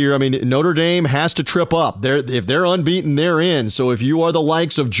agreement here. I mean, Notre Dame has to trip up. If they're unbeaten, they're in. So if you are the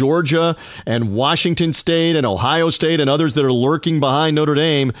likes of Georgia and Washington State and Ohio State and others that are lurking behind Notre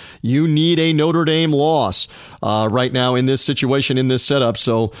Dame, you need a Notre Dame loss right now in this situation, in this setup.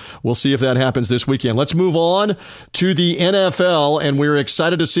 So we'll see if that happens this weekend. Let's move on to the NFL, and we're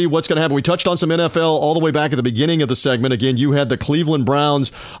excited to see what's going to happen. We touched on some NFL all the way back at the beginning of the segment. Again, you had the Cleveland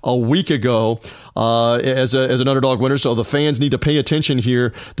Browns a week ago as an underdog winner, so the fans need to pay attention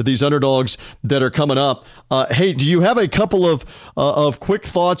here to these underdogs that are coming up. Hey, do you have a couple of quick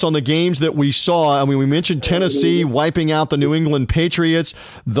thoughts on the games that we saw? I mean, we mentioned Tennessee wiping out the New England Patriots.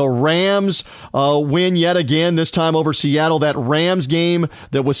 The Rams win yet again, this time over Seattle. That Rams game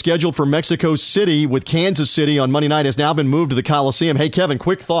that was scheduled for Mexico City with Kansas City on Monday night has now been moved to the Coliseum. Hey, Kevin,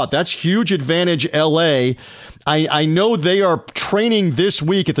 quick thought. That's huge advantage L.A. I know they are training this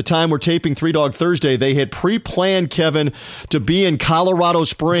week at the time we're taping Three Dog Thursday. They had pre-planned, Kevin, to be in Colorado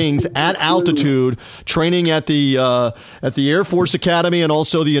Springs at altitude, training at the Air Force Academy and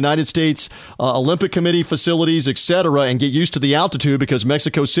also the United States Olympic Committee facilities, etc., and get used to the altitude because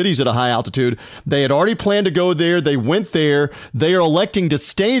Mexico City's at a high altitude. They had already planned to go there. They went there. They are electing to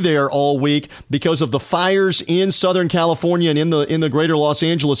stay there all week because of the fires in Southern California and in the greater Los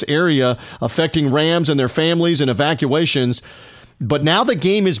Angeles area affecting Rams and their families and evacuations. But now the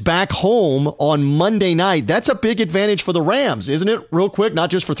game is back home on Monday night. That's a big advantage for the Rams, isn't it? Real quick, not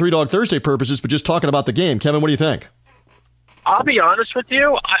just for Three Dog Thursday purposes, but just talking about the game. Kevin, what do you think? I'll be honest with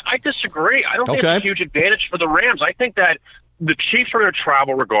you. I disagree. I don't think it's a huge advantage for the Rams. I think that the Chiefs are going to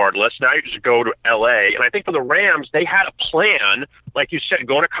travel regardless. Now you just go to L.A. And I think for the Rams, they had a plan, like you said,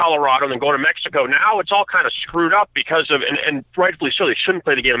 going to Colorado and then going to Mexico. Now it's all kind of screwed up because of, and rightfully so, they shouldn't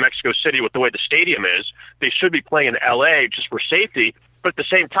play the game in Mexico City with the way the stadium is. They should be playing in L.A. just for safety. But at the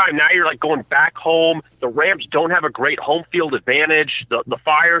same time, now you're like going back home. The Rams don't have a great home field advantage. The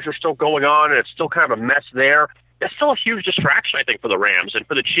fires are still going on, and it's still kind of a mess there. That's still a huge distraction, I think, for the Rams. And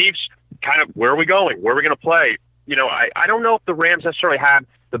for the Chiefs, kind of, where are we going? Where are we going to play? You know, I don't know if the Rams necessarily had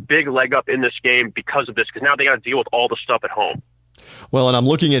the big leg up in this game because of this, because now they got to deal with all the stuff at home. Well, and I'm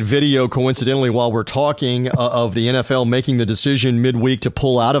looking at video, coincidentally, while we're talking of the NFL making the decision midweek to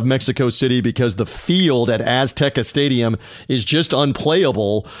pull out of Mexico City because the field at Azteca Stadium is just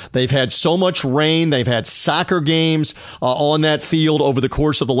unplayable. They've had so much rain. They've had soccer games on that field over the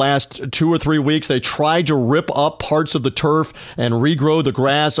course of the last 2 or 3 weeks. They tried to rip up parts of the turf and regrow the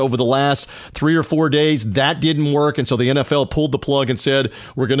grass over the last 3 or 4 days. That didn't work, and so the NFL pulled the plug and said,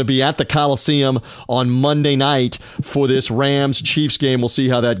 we're going to be at the Coliseum on Monday night for this Rams-Chiefs game. We'll see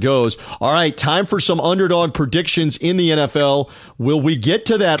how that goes. All right, time for some underdog predictions in the NFL. Will we get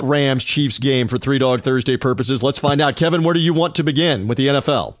to that Rams-Chiefs game for Three Dog Thursday purposes? Let's find out. Kevin, where do you want to begin with the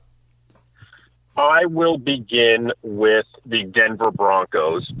NFL? I will begin with the Denver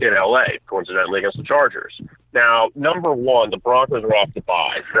Broncos in L.A., coincidentally against the Chargers. Now, number one, the Broncos are off the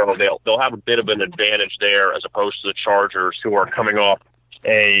bye, so they'll have a bit of an advantage there as opposed to the Chargers, who are coming off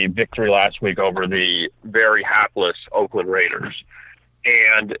a victory last week over the very hapless Oakland Raiders.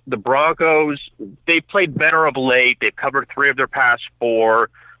 And the Broncos, they played better of late. They've covered 3 of their past 4.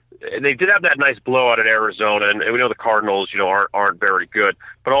 They did have that nice blowout at Arizona, and we know the Cardinals, aren't very good.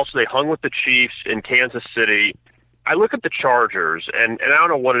 But also they hung with the Chiefs in Kansas City. I look at the Chargers, and I don't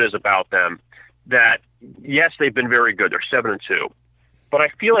know what it is about them. that, yes, they've been very good. They're 7-2. But I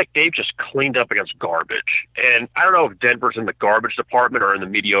feel like they've just cleaned up against garbage. And I don't know if Denver's in the garbage department or in the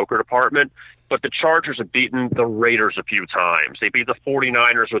mediocre department, but the Chargers have beaten the Raiders a few times. They beat the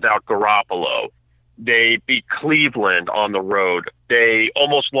 49ers without Garoppolo. They beat Cleveland on the road. They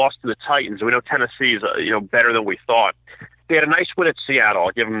almost lost to the Titans. We know Tennessee is better than we thought. They had a nice win at Seattle.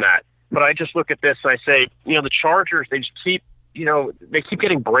 I'll give them that. But I just look at this and I say, the Chargers, they just keep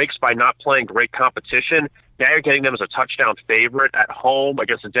getting breaks by not playing great competition. Now you're getting them as a touchdown favorite at home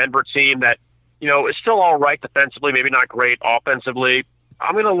against a Denver team that, is still all right defensively, maybe not great offensively.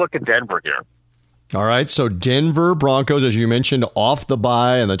 I'm going to look at Denver here. All right, so Denver Broncos, as you mentioned, off the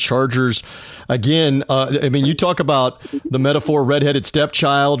bye, and the Chargers, again, you talk about the metaphor redheaded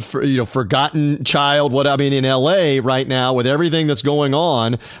stepchild, forgotten child, in L.A. right now with everything that's going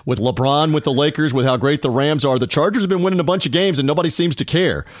on, with LeBron, with the Lakers, with how great the Rams are, the Chargers have been winning a bunch of games and nobody seems to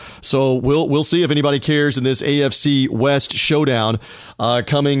care. So we'll see if anybody cares in this AFC West showdown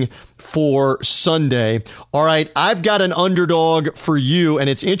coming for Sunday. All right, I've got an underdog for you, and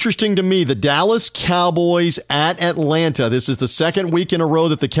it's interesting to me, the Dallas Cowboys at Atlanta. This is the second week in a row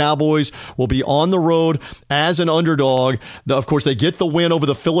that the Cowboys will be on the road as an underdog. Of course, they get the win over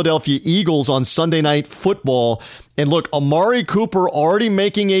the Philadelphia Eagles on Sunday Night Football. And look, Amari Cooper already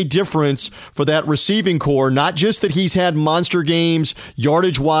making a difference for that receiving core. Not just that he's had monster games,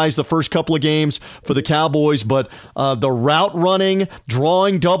 yardage-wise, the first couple of games for the Cowboys, but the route running,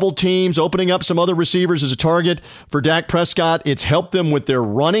 drawing double teams, opening up some other receivers as a target for Dak Prescott. It's helped them with their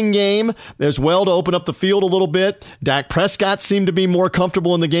running game as well to open up the field a little bit. Dak Prescott seemed to be more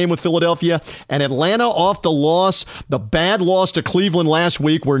comfortable in the game with Philadelphia. And Atlanta off the bad loss to Cleveland last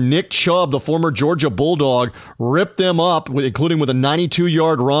week, where Nick Chubb, the former Georgia Bulldog, ripped them up, including with a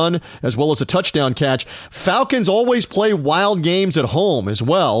 92-yard run as well as a touchdown catch. Falcons always play wild games at home as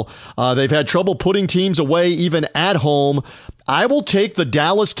well. They've had trouble putting teams away even at home. I will take the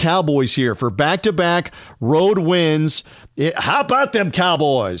Dallas Cowboys here for back-to-back road wins. How about them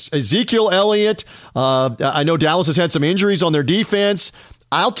Cowboys? Ezekiel Elliott. I know Dallas has had some injuries on their defense.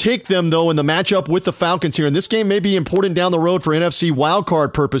 I'll take them, though, in the matchup with the Falcons here. And this game may be important down the road for NFC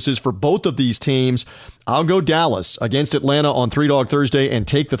wildcard purposes for both of these teams. I'll go Dallas against Atlanta on 3 Dog Thursday and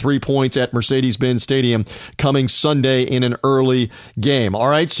take the 3 points at Mercedes-Benz Stadium coming Sunday in an early game. All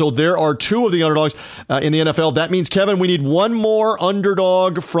right, so there are 2 of the underdogs in the NFL. That means, Kevin, we need one more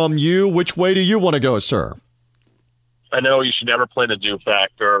underdog from you. Which way do you want to go, sir? I know you should never play the do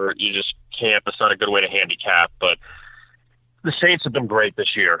factor. You just can't. That's not a good way to handicap, but the Saints have been great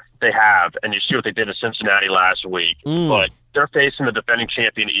this year. They have, and you see what they did in Cincinnati last week. But they're facing the defending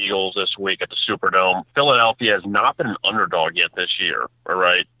champion Eagles this week at the Superdome. Philadelphia has not been an underdog yet this year, all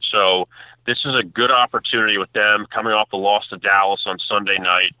right? So this is a good opportunity with them coming off the loss to Dallas on Sunday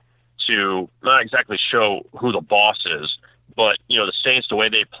night to not exactly show who the boss is, but, the Saints, the way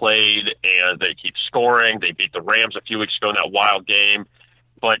they played, and they keep scoring. They beat the Rams a few weeks ago in that wild game.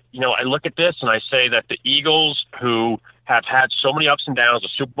 But, I look at this and I say that the Eagles, who have had so many ups and downs, a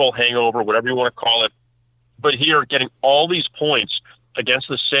Super Bowl hangover, whatever you want to call it, but here getting all these points against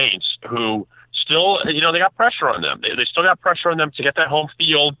the Saints, who still, they got pressure on them. They still got pressure on them to get that home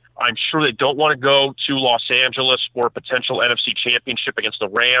field. I'm sure they don't want to go to Los Angeles for a potential NFC championship against the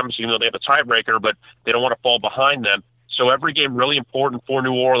Rams, even though they have a tiebreaker, but they don't want to fall behind them. So every game really important for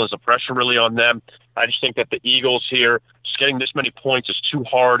New Orleans, the pressure really on them. I just think that the Eagles here, just getting this many points is too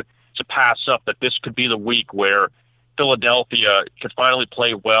hard to pass up, that this could be the week where Philadelphia could finally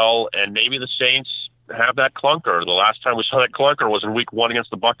play well, and maybe the Saints have that clunker. The last time we saw that clunker was in week 1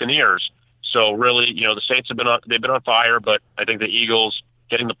 against the Buccaneers. So really, the Saints have been on fire, but I think the Eagles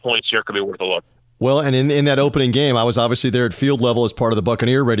getting the points here could be worth a look. Well, and in that opening game, I was obviously there at field level as part of the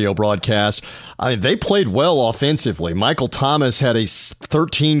Buccaneer radio broadcast. They played well offensively. Michael Thomas had a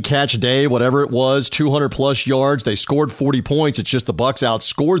 13-catch day, whatever it was, 200-plus yards. They scored 40 points. It's just the Bucs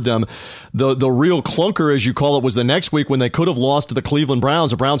outscored them. The real clunker, as you call it, was the next week when they could have lost to the Cleveland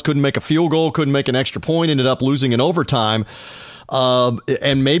Browns. The Browns couldn't make a field goal, couldn't make an extra point, ended up losing in overtime.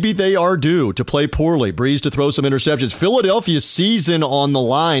 And maybe they are due to play poorly. Breeze to throw some interceptions. Philadelphia's season on the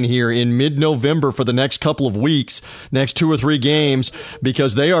line here in mid-November for the next couple of weeks, next 2 or 3 games,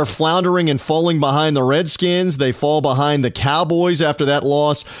 because they are floundering and falling behind the Redskins. They fall behind the Cowboys after that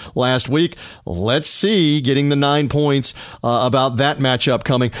loss last week. Let's see, getting the 9 points about that matchup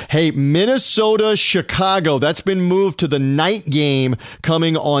coming. Hey, Minnesota-Chicago, that's been moved to the night game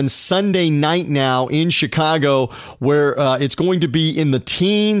coming on Sunday night now in Chicago, where it's going to be in the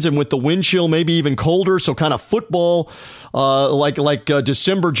teens and with the wind chill maybe even colder, so kind of football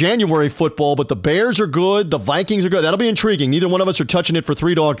December, January football, but the Bears are good. The Vikings are good. That'll be intriguing. Neither one of us are touching it for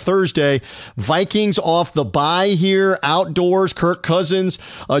Three Dog Thursday. Vikings off the bye here, outdoors. Kirk Cousins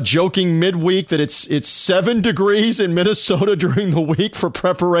joking midweek that it's 7 degrees in Minnesota during the week for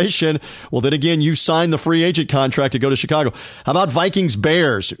preparation. Well, then again, you signed the free agent contract to go to Chicago. How about Vikings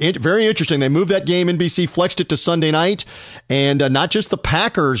Bears? Very interesting. They moved that game. NBC flexed it to Sunday night, and not just the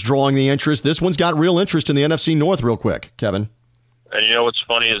Packers drawing the interest. This one's got real interest in the NFC North real quick, Kevin. And you know what's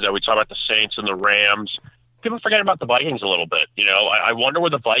funny is that we talk about the Saints and the Rams. People forget about the Vikings a little bit. You know, I wonder where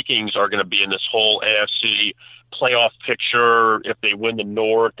the Vikings are going to be in this whole AFC playoff picture if they win the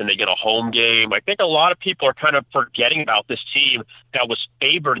North and they get a home game. I think a lot of people are kind of forgetting about this team that was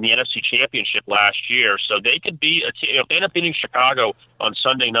favored in the NFC Championship last year. So they could be a team, if they end up beating Chicago on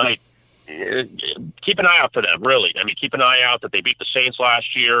Sunday night, keep an eye out for them, really. I mean, keep an eye out that they beat the Saints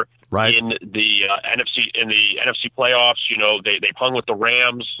last year in the NFC playoffs. You know, they've hung with the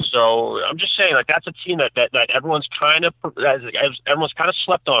Rams. So I'm just saying, like, that's a team that everyone's kind of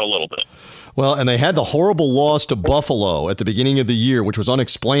slept on a little bit. Well, and they had the horrible loss to Buffalo at the beginning of the year, which was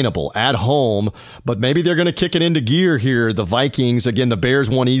unexplainable at home, but maybe they're going to kick it into gear here. The Vikings, again, the Bears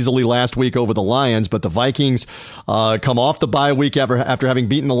won easily last week over the Lions, but the Vikings come off the bye week after having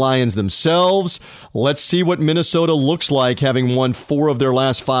beaten the Lions themselves. Let's see what Minnesota looks like, having won 4 of their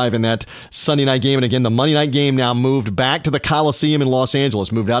last 5 in that Sunday night game. And again, the Monday night game now moved back to the Coliseum in Los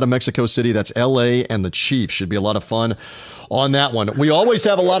Angeles, moved out of Mexico City. That's LA and the Chiefs. Should be a lot of fun on that one. We always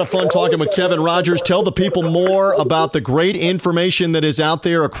have a lot of fun talking with Kevin Rogers. Tell the people more about the great information that is out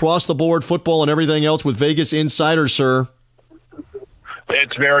there across the board, football and everything else with Vegas Insider, sir.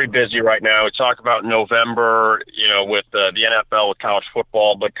 It's very busy right now. We talk about November, you know, with the NFL, with college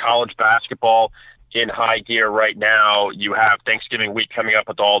football, but college basketball in high gear right now. You have Thanksgiving week coming up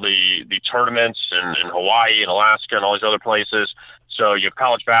with all the tournaments in Hawaii and Alaska and all these other places. So you have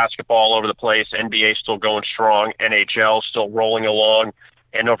college basketball all over the place, NBA still going strong, NHL still rolling along,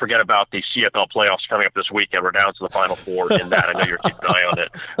 and don't forget about the CFL playoffs coming up this weekend. We're down to the Final Four in that. I know you're keeping an eye on it.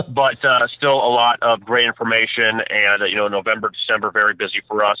 But still a lot of great information, and, November, December, very busy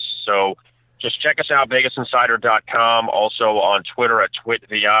for us. So just check us out, VegasInsider.com, also on Twitter at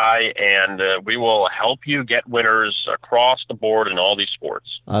TwitVI, and we will help you get winners across the board in all these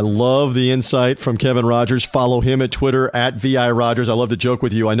sports. I love the insight from Kevin Rogers. Follow him at Twitter at VI Rogers. I love to joke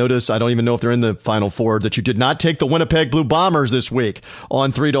with you. I notice, I don't even know if they're in the Final Four, that you did not take the Winnipeg Blue Bombers this week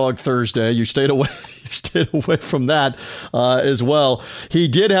on Three Dog Thursday. You stayed away. Stayed away from that as well. He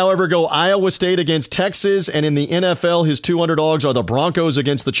did, however, go Iowa State against Texas, and in the NFL, his 2 underdogs are the Broncos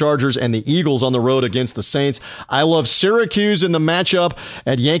against the Chargers and the Eagles on the road against the Saints. I love Syracuse in the matchup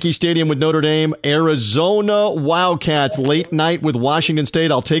at Yankee Stadium with Notre Dame. Arizona Wildcats late night with Washington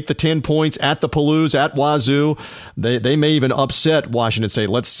State. I'll take the 10 points at the Palouse at Wazoo. They may even upset Washington State.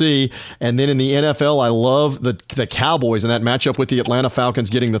 Let's see. And then in the NFL, I love the Cowboys in that matchup with the Atlanta Falcons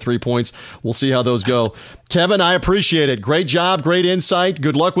getting the 3 points. We'll see how those go. Kevin, I appreciate it. Great job, great insight.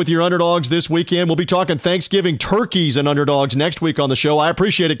 Good luck with your underdogs this weekend. We'll be talking Thanksgiving turkeys and underdogs next week on the show. I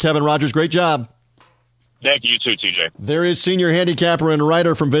appreciate it, Kevin Rogers. Great job. Thank you, too, TJ. There is senior handicapper and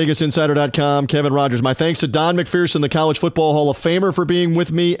writer from VegasInsider.com, Kevin Rogers. My thanks to Don McPherson, the College Football Hall of Famer, for being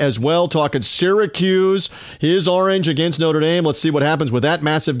with me as well, talking Syracuse, his orange against Notre Dame. Let's see what happens with that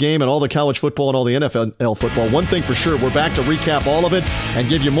massive game and all the college football and all the NFL football. One thing for sure, we're back to recap all of it and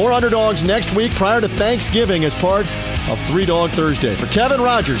give you more underdogs next week prior to Thanksgiving as part of Three Dog Thursday. For Kevin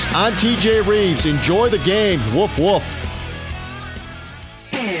Rogers, I'm TJ Reeves. Enjoy the games. Woof, woof.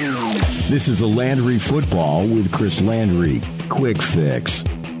 This is a Landry Football with Chris Landry. Quick fix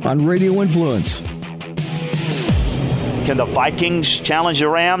on Radio Influence. Can the Vikings challenge the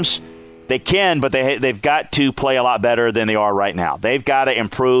Rams? They can, but they've got to play a lot better than they are right now. They've got to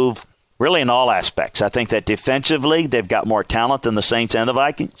improve really in all aspects. I think that defensively, they've got more talent than the Saints and the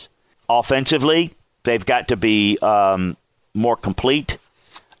Vikings. Offensively, they've got to be more complete.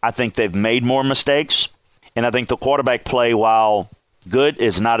 I think they've made more mistakes. And I think the quarterback play, while good,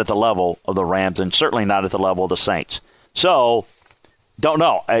 is not at the level of the Rams and certainly not at the level of the Saints. So, don't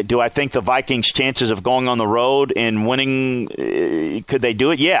know. Do I think the Vikings' chances of going on the road and winning, could they do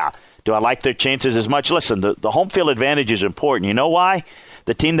it? Yeah. Do I like their chances as much? Listen, the home field advantage is important. You know why?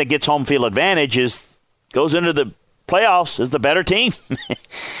 The team that gets home field advantage goes into the playoffs is the better team.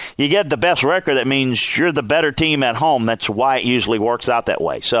 You get the best record, that means you're the better team at home. That's why it usually works out that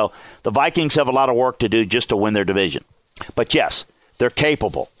way. So the Vikings have a lot of work to do just to win their division. But yes, they're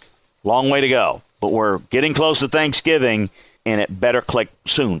capable. Long way to go. But we're getting close to Thanksgiving, and it better click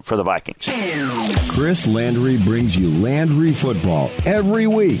soon for the Vikings. Chris Landry brings you Landry Football every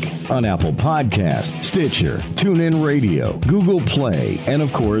week on Apple Podcasts, Stitcher, TuneIn Radio, Google Play, and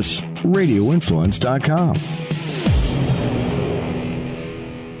of course, RadioInfluence.com.